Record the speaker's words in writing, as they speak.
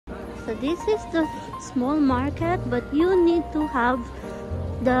So this is the small market, but you need to have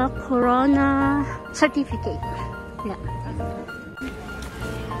the Corona certificate. Yeah.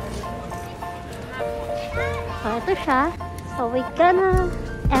 So ito siya. So we're gonna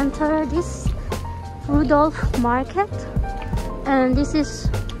enter this Rudolph market, and this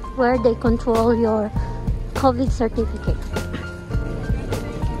is where they control your COVID certificate.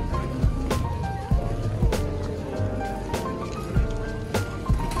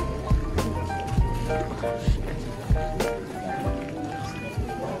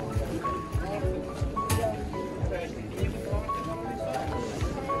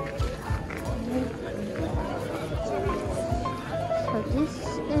 So this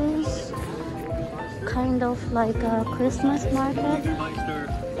is kind of like a Christmas market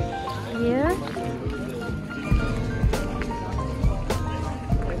here.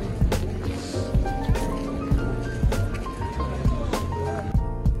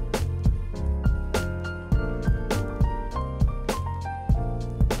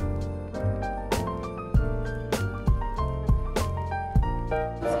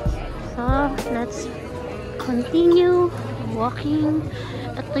 So let's continue walking.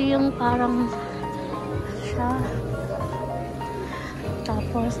 Ito yung parang siya.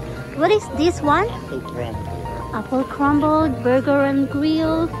 Tapos, what is this one? Apple crumbled, burger and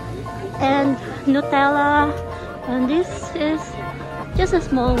grill, and Nutella. And this is just a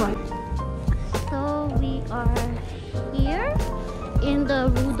small one. So we are here in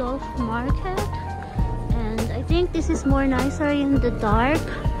the Rudolph market, and I think this is more nicer in the dark.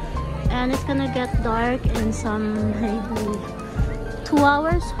 And it's gonna get dark in some maybe 2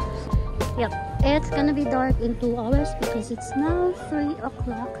 hours. Yep, it's gonna be dark in 2 hours because it's now 3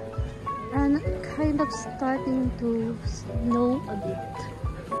 o'clock and kind of starting to snow a bit.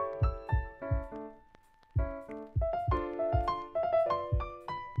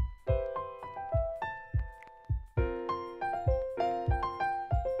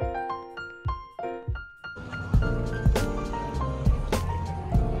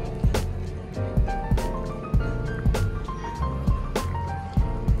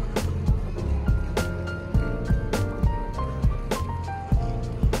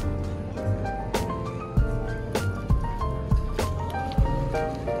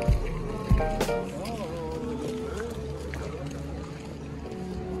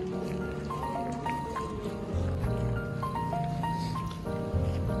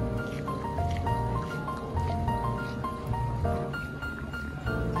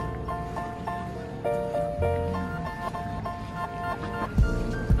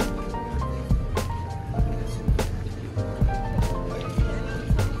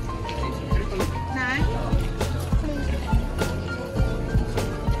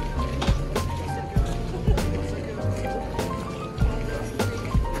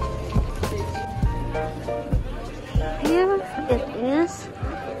 It is,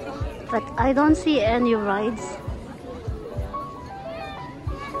 but I don't see any rides.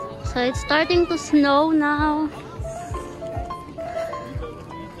 So it's starting to snow now.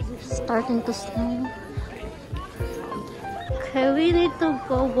 It's starting to snow. Okay, we need to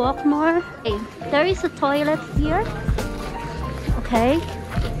go walk more. Okay, there is a toilet here. Okay,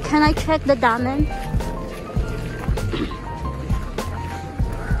 can I check the damen?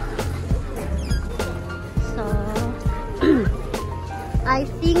 I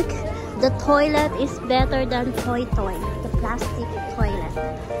think the toilet is better than Toy Toy, the plastic toilet.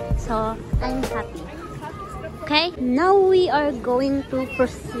 So I'm happy. Okay, now we are going to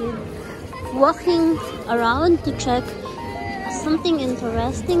proceed walking around to check something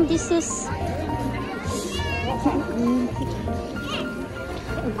interesting. This is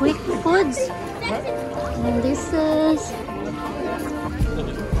Greek foods, and this is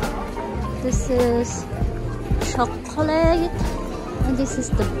chocolate. And this is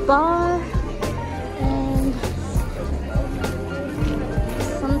the bar, and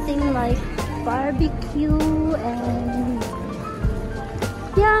something like barbecue, and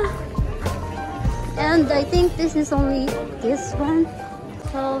yeah, and I think this is only this one.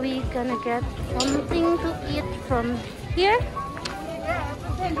 So we're gonna get something to eat from here.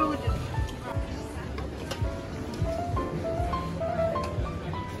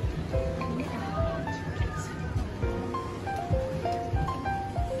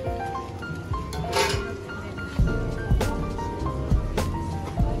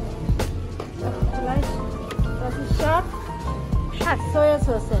 Soya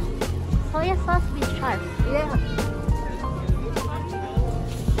sauce. Soya sauce with sharp. Yeah.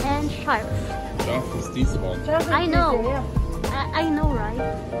 And sharp. Sharp is this one. I know. Yeah. I know, right?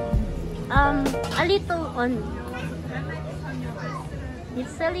 A little only.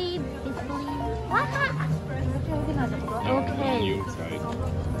 Italy. Okay. New side.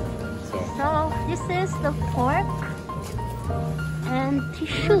 So this is the fork and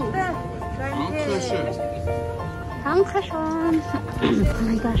tissue. Dankeschön. Oh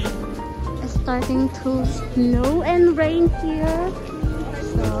my gosh, it's starting to snow and rain here.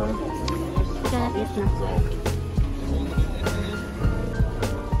 So gonna eat now.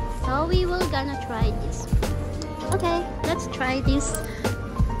 So we will gonna try this. Okay, let's try this.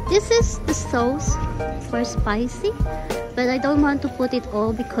 This is the sauce for spicy, but I don't want to put it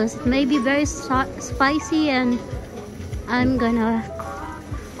all because it may be very spicy and I'm gonna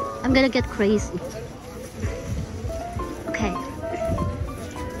get crazy. Okay.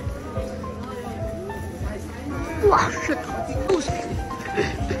 Wow, shit.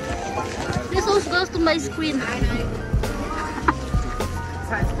 This sauce goes to my screen.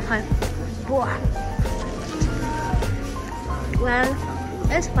 Okay. Well,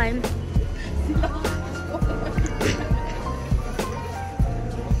 it's fine.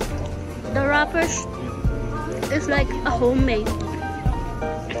 The wrapper is like a homemade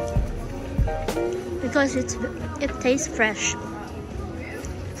because it tastes fresh.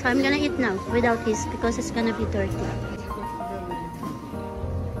 So I'm gonna eat now without this because it's gonna be dirty.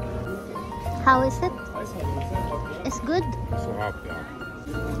 How is it? It's good. So hot, yeah.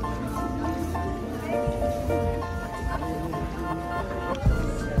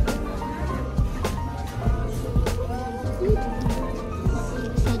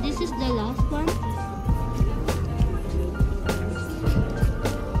 So this is the last one.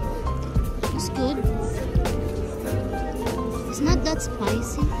 It's good. It's not that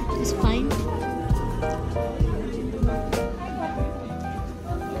spicy. It's fine.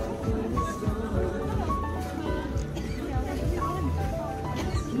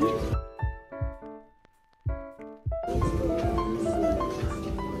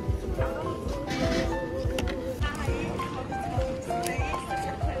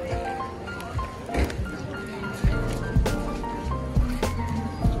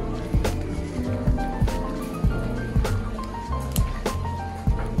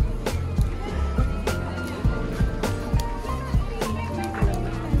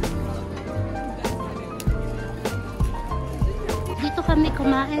 Kami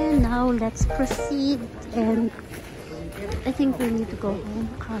kumain. Now let's proceed, and I think we need to go home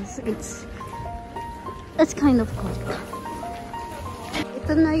because it's kind of cold.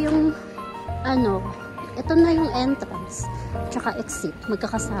 Ito na yung ito na yung entrance tsaka exit,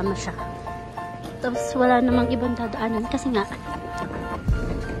 magkakasama siya. Tapos wala namang ibang dadaanan kasi nga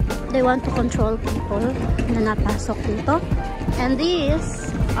they want to control people na napasok dito. And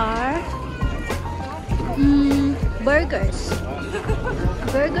these are burgers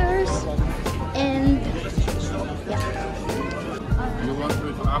and yeah. You want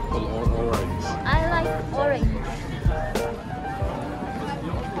with apple or orange? I like orange.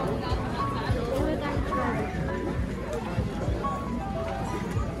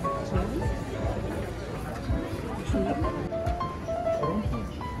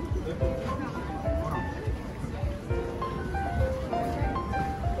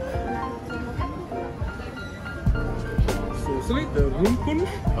 De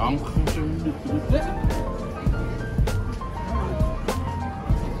roompunch. Dankeschön.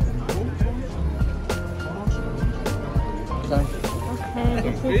 Okay,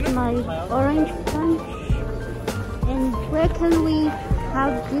 this is my orange punch. And where can we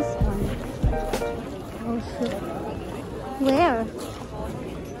have this one? Oh shit. Where?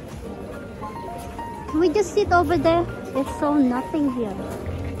 Can we just sit over there? There's so nothing here.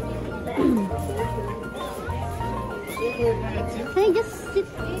 Can I just sit?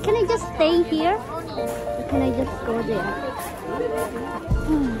 Can I just stay here? Or can I just go there?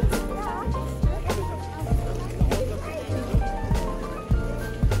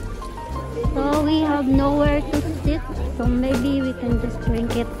 So we have nowhere to sit, so maybe we can just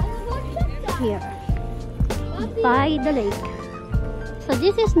drink it here by the lake. So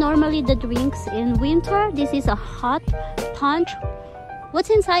this is normally the drinks in winter. This is a hot punch. What's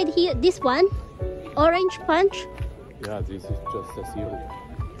inside here? This one? Orange punch? Yeah, this is just a syrup.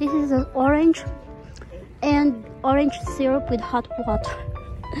 This is an orange and orange syrup with hot water.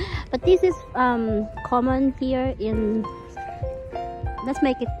 But this is common here in, let's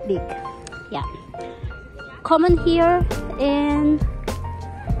make it big. Yeah. Common here in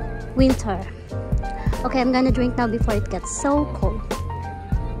winter. Okay, I'm gonna drink now before it gets so cold.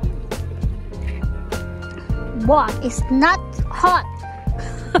 What? It's not hot.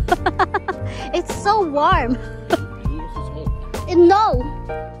 It's so warm. No.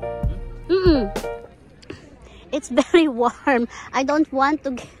 It's very warm. I don't want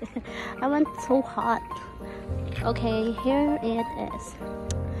to get, I want so hot. Okay, here it is.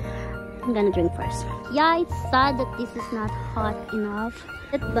 I'm gonna drink first. Yeah, it's sad that this is not hot enough,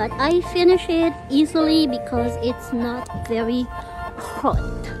 but I finish it easily because it's not very hot.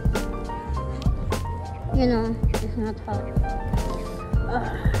 You know, it's not hot.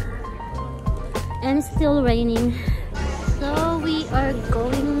 And it's still raining. So we are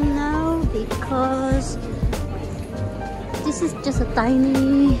going now because this is just a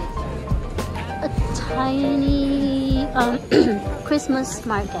tiny Christmas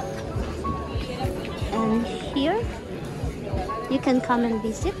market. And here you can come and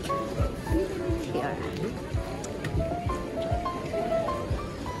visit here.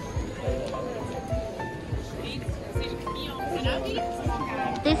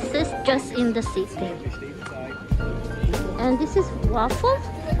 This is just in the city. And this is waffle.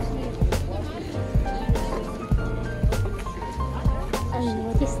 And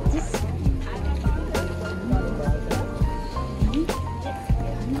what is this?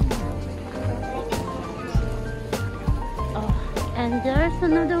 Oh, and there's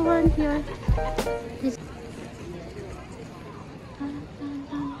another one here. This.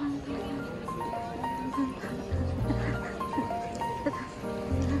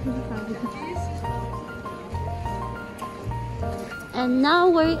 And now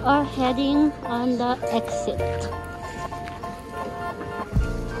we are heading on the exit.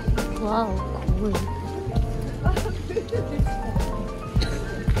 Wow, cool.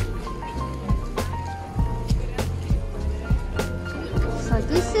 So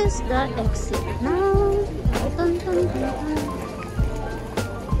this is the exit now. Dun, dun, dun, dun.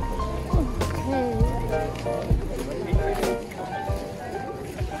 Okay.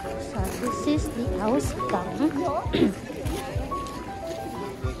 So this is the Ausgang.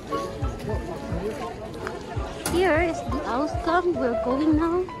 Here is the Ausgang we're going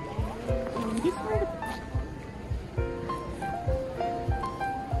now. And this one.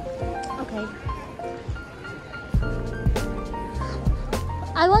 Okay.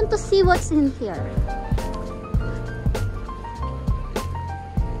 I want to see what's in here.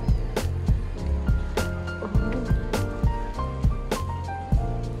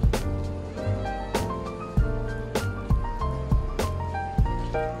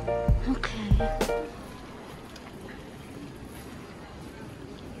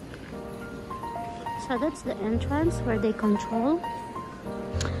 So that's the entrance where they control.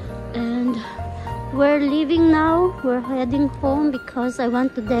 And we're leaving now. We're heading home because I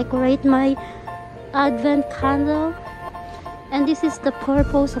want to decorate my Advent candle. And this is the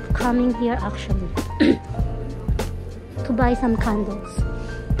purpose of coming here actually. To buy some candles.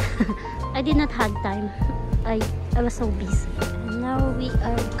 I did not have time. I was so busy. And now we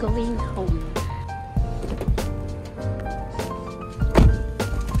are going home.